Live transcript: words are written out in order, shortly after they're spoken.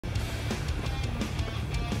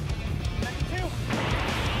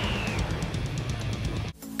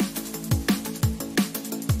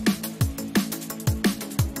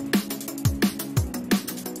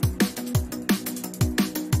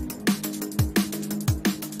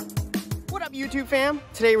up, YouTube fam?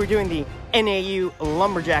 Today we're doing the NAU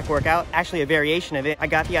Lumberjack workout, actually a variation of it. I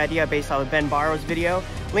got the idea based off of Ben Barrow's video.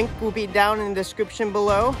 Link will be down in the description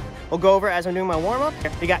below. We'll go over as I'm doing my warm-up.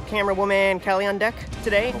 We got camera woman Kelly on deck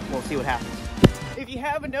today. We'll see what happens. If you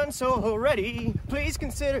haven't done so already, please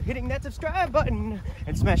consider hitting that subscribe button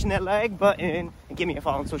and smashing that like button and give me a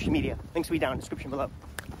follow on social media. Links will be down in the description below.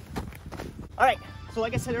 All right, so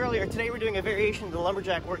like I said earlier, today we're doing a variation of the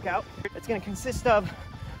Lumberjack workout. It's gonna consist of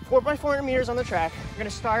 4x400 meters on the track. We're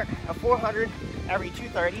gonna start at 400 every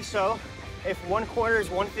 230. So if 1/4 is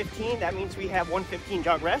 115, that means we have 115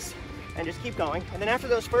 jog rest, and just keep going. And then after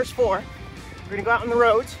those first four, we're gonna go out on the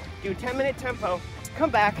roads, do a 10-minute tempo,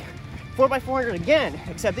 come back, 4x400 again,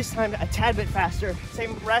 except this time a tad bit faster.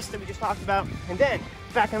 Same rest that we just talked about, and then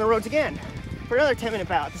back on the roads again for another 10-minute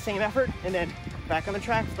bout, the same effort, and then back on the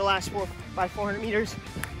track for the last 4x400 meters.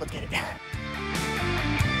 Let's get it.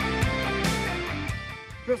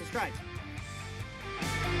 Drills and strides.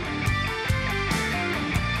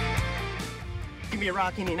 Gonna be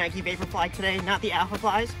rocking the Nike Vaporfly today, not the Alpha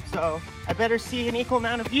Flies, so I better see an equal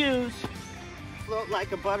amount of views. Float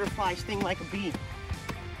like a butterfly, sting like a bee.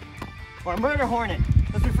 Or a murder hornet,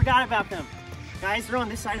 because we forgot about them. Guys, they're on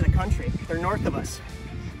this side of the country. They're north of us.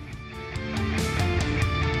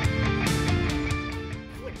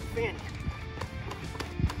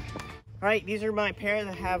 All right, these are my pair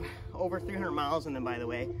that have over 300 miles in them, by the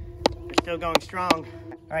way. They're still going strong.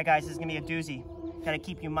 All right, guys, this is gonna be a doozy. Gotta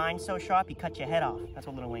keep your mind so sharp, you cut your head off. That's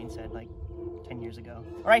what Lil Wayne said like 10 years ago.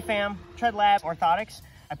 All right, fam, Tread Lab orthotics.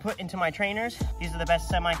 I put into my trainers. These are the best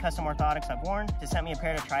semi-custom orthotics I've worn. They sent me a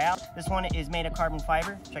pair to try out. This one is made of carbon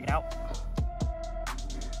fiber. Check it out.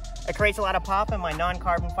 It creates a lot of pop in my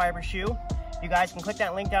non-carbon fiber shoe. You guys can click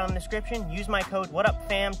that link down in the description. Use my code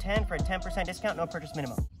WhatUpFam10 for a 10% discount, no purchase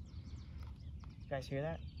minimum. You guys hear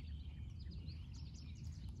that?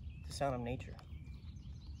 It's the sound of nature.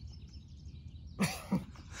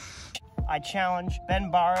 I challenge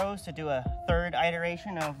Ben Barrows to do a third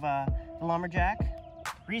iteration of the Lumberjack.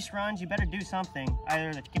 Reese runs, you better do something.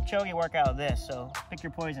 Either the Kipchoge workout or this, so pick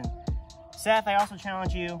your poison. Seth, I also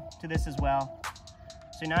challenge you to this as well.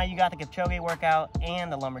 So now you got the Kipchoge workout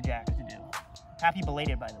and the Lumberjack to do. Happy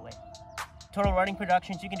belated, by the way. Total Running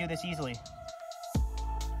Productions, you can do this easily.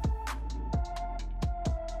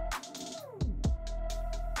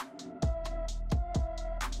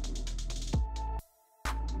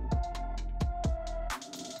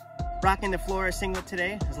 Rocking the Flora singlet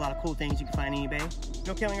today. There's a lot of cool things you can find on eBay.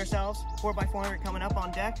 No killing ourselves. 4x400 coming up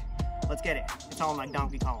on deck. Let's get it. It's all in my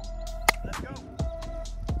Donkey Kong. Let's go.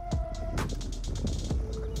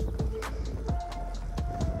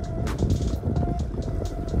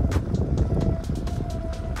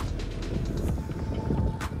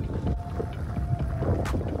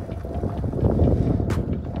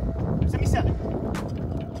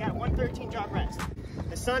 Got 113 jog rest.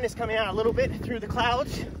 The sun is coming out a little bit through the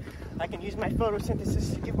clouds. I can use my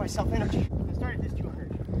photosynthesis to give myself energy. I started this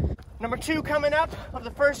 200. Number 2 coming up of the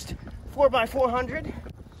first 4x400.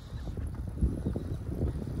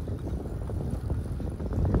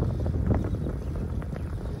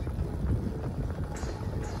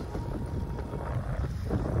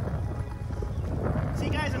 See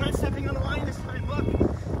guys, I'm not stepping on the line this time, look.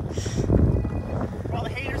 For all the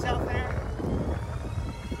haters out there.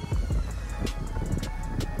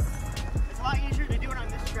 It's a lot easier to do it on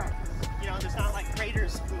this track. You know, there's not like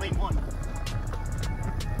craters in lane 1.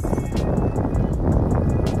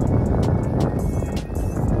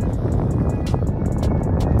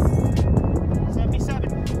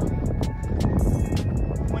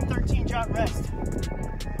 Rest.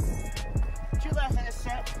 2 left in this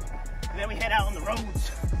set, and then we head out on the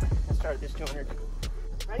roads and start this 200.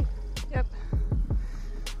 Ready? Yep.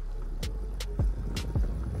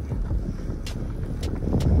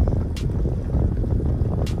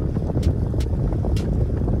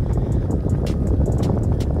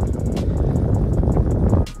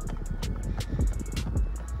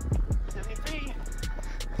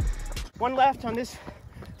 One left on this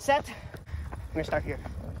set. I'm gonna start here.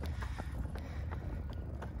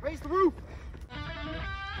 Raise the roof.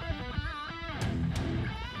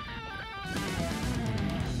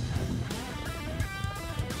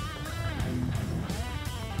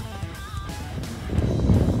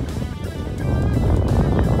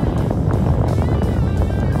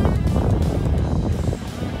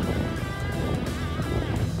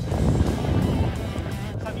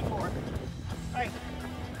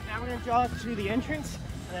 Jog through the entrance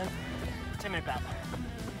and then 10-minute bout.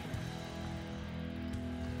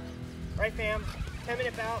 Right fam,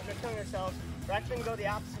 10-minute bout, no killing ourselves. We're actually going to go the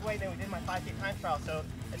opposite way than we did my 5K time trial. So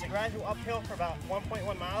it's a gradual uphill for about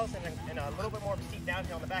 1.1 miles and a little bit more of a steep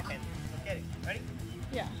downhill on the back end. Let's get it. Ready?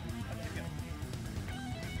 Yeah. Okay,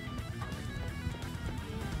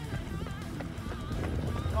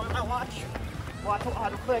 go. On my watch. Watch will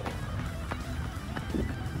auto click.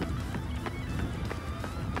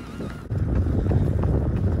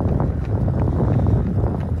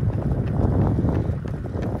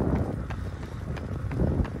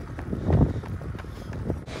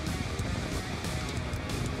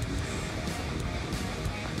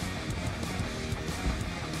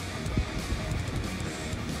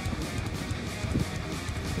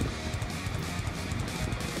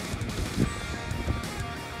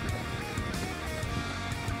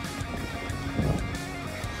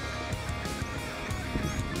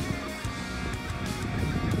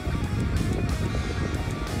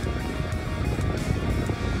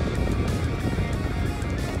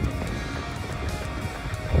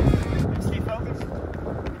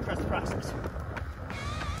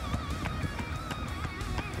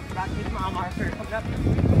 About to hit the mile marker coming up.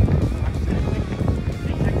 Watch this really quick.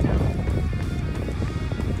 8 seconds down.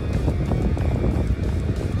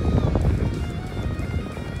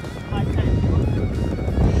 5, 10.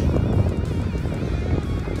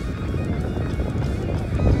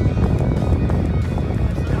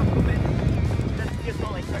 Let's stop a little bit. It doesn't feel so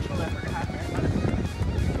like special effort to happen.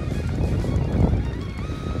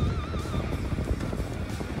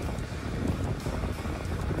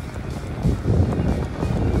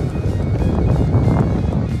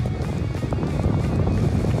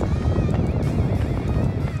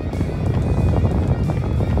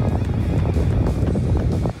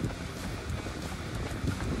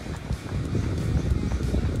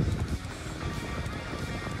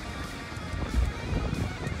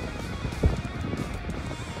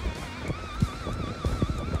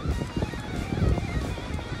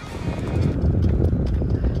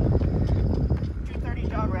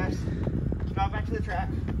 To the track.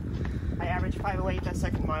 I averaged 5:08 that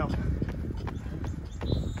second mile.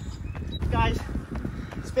 Guys,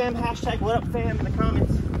 spam hashtag #WhatUpFam in the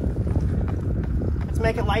comments. Let's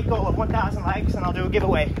make a like goal of 1,000 likes and I'll do a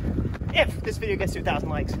giveaway if this video gets to 1,000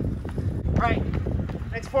 likes. Alright,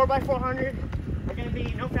 next 4x400, we're going to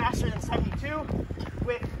be no faster than 72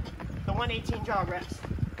 with the 118 jog reps.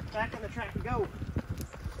 Back on the track we go.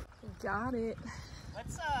 Got it.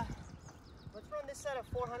 Let's run this set of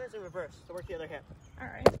 400s in reverse to work the other hip. All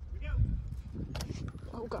right. Here we go.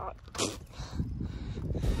 Oh God.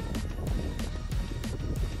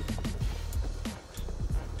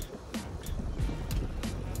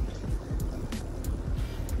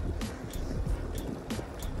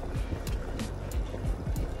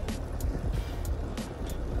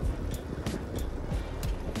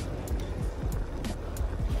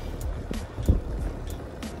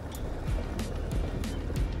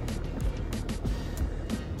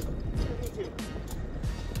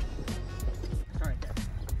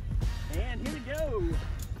 And here we go.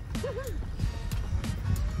 Woo-hoo.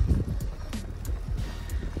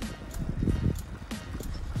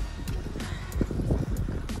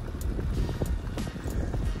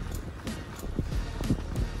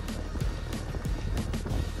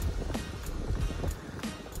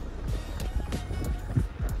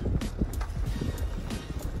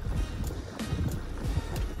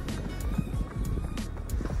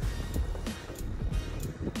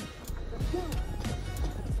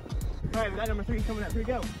 All right, we got number 3 coming up. Here we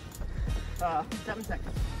go. 7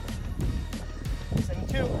 seconds.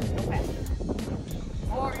 72, no faster.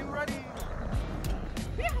 Are you ready?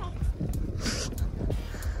 Yeah.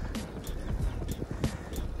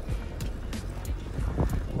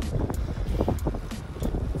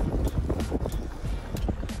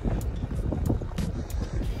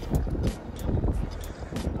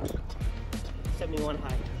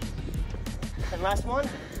 high. And last one,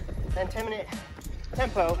 then 10-minute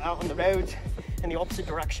tempo out on the roads in the opposite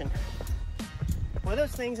direction. What are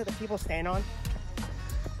those things that the people stand on?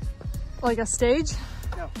 Like a stage?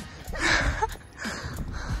 No.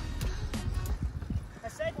 A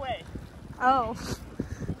Segway. Oh.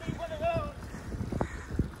 You need one of those.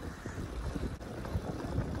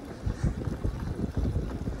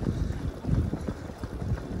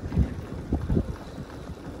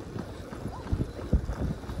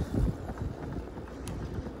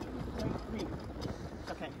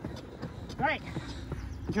 Okay. All right.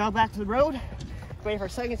 Jog back to the road. Wait for a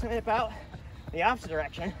second to minute out the opposite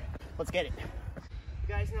direction. Let's get it. You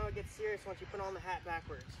guys know it gets serious once you put on the hat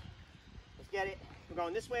backwards. Let's get it. We're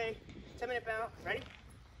going this way. 10-minute bout. Ready?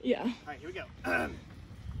 Yeah. All right, here we go.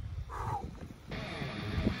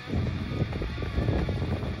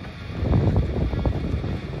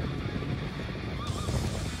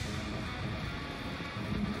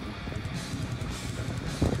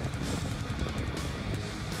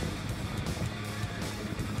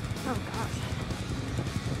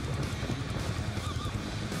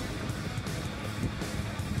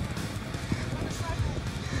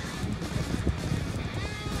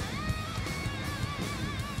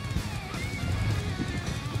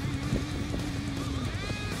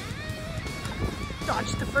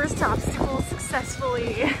 dodged the first obstacle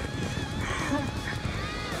successfully.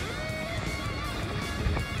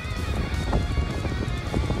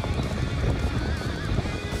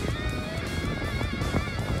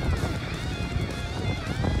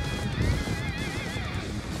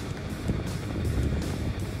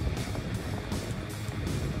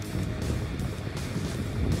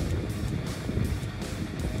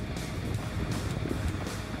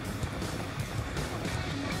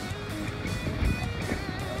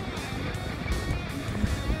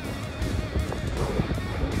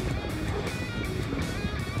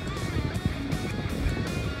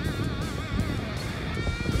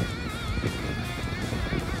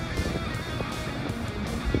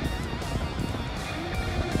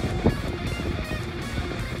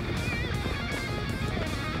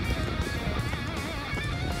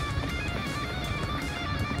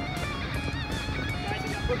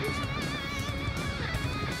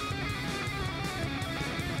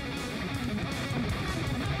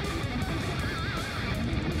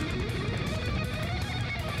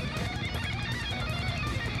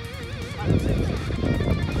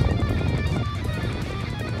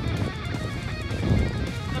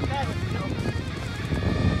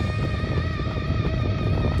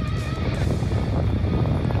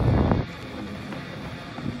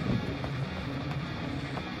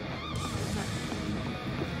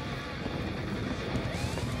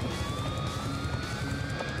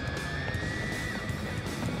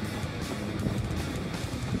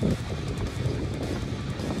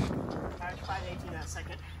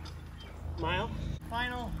 Mile.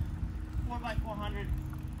 Final 4x400,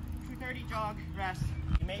 230 jog, rest.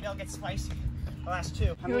 Maybe I'll get spicy the last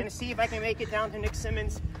two. I'm gonna see if I can make it down to Nick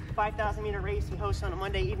Simmons' 5,000 meter race he hosts on a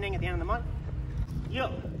Monday evening at the end of the month. You.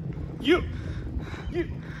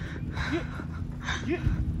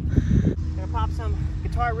 Gonna pop some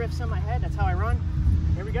guitar riffs on my head, that's how I run.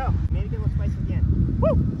 Here we go. Maybe get a little spicy at the end.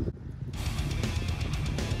 Woo!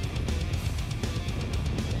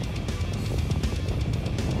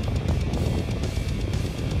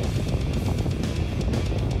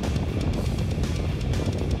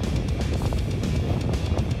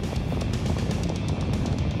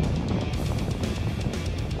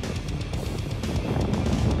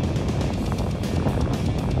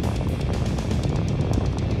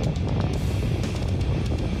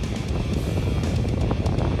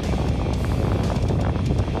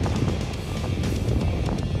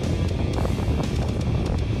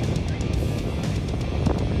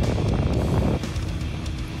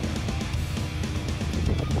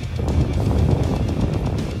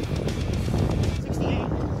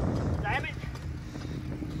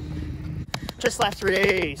 Just last 3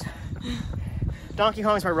 days. Donkey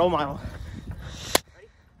Kong's my role model. Ready?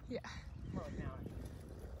 Yeah.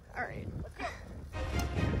 All Alright. Let's go.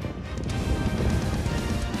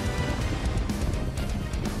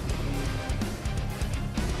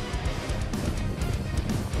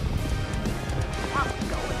 I'm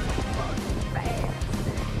going fucking fast.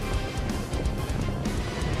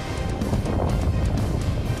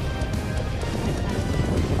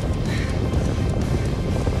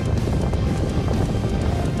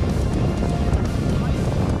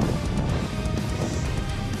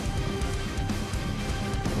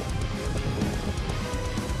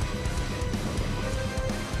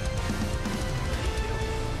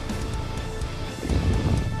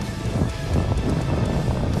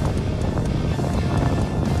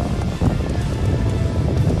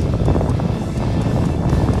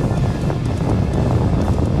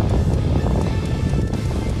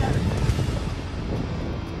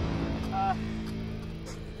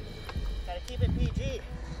 Gotta keep it PG.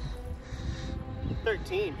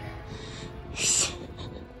 13.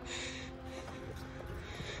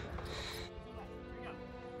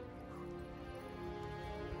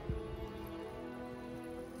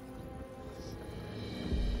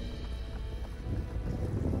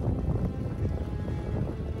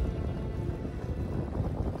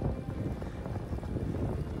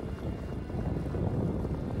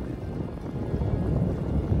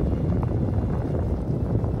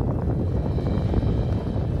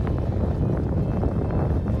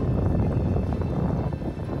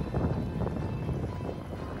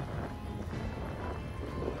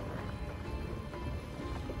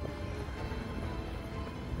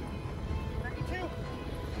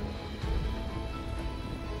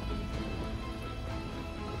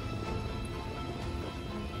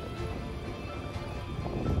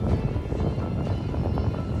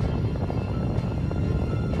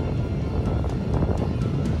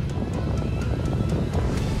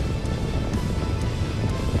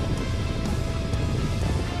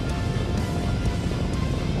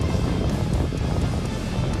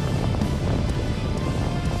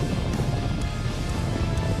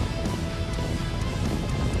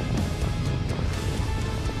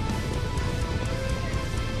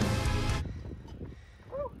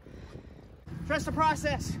 Trust the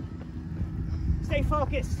process. Stay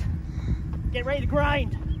focused. Get ready to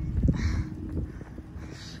grind.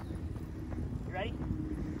 You ready?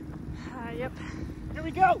 Yep. Here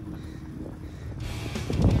we go.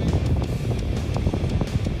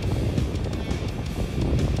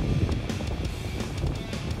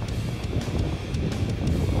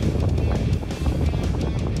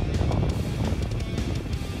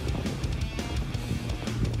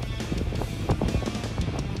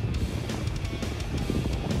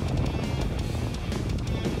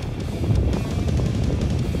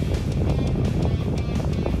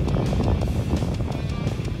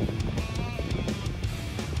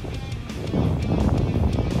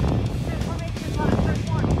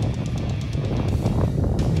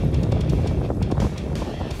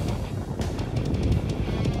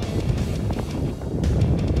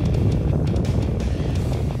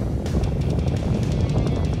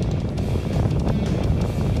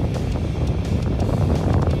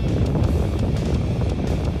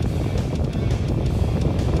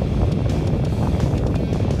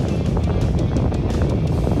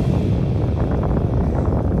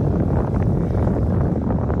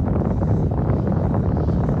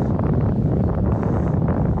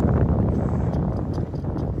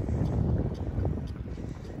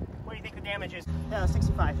 Damage is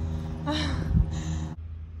 65. Oh,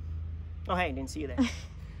 hey, didn't see you there. All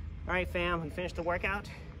right, fam, we finished the workout.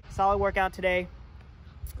 Solid workout today.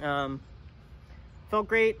 Felt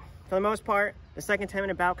great for the most part. The second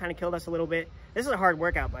 10-minute bout kind of killed us a little bit. This is a hard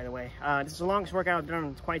workout, by the way. This is the longest workout I've done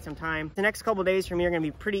in quite some time. The next couple days for me are gonna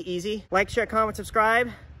be pretty easy. Like, share, comment, subscribe.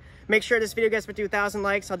 Make sure this video gets to 1,000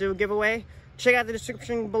 likes. I'll do a giveaway. Check out the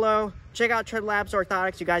description below. Check out Tread Labs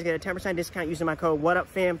Orthotics. You guys get a 10% discount using my code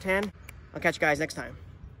WhatUpFam10. I'll catch you guys next time.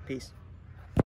 Peace.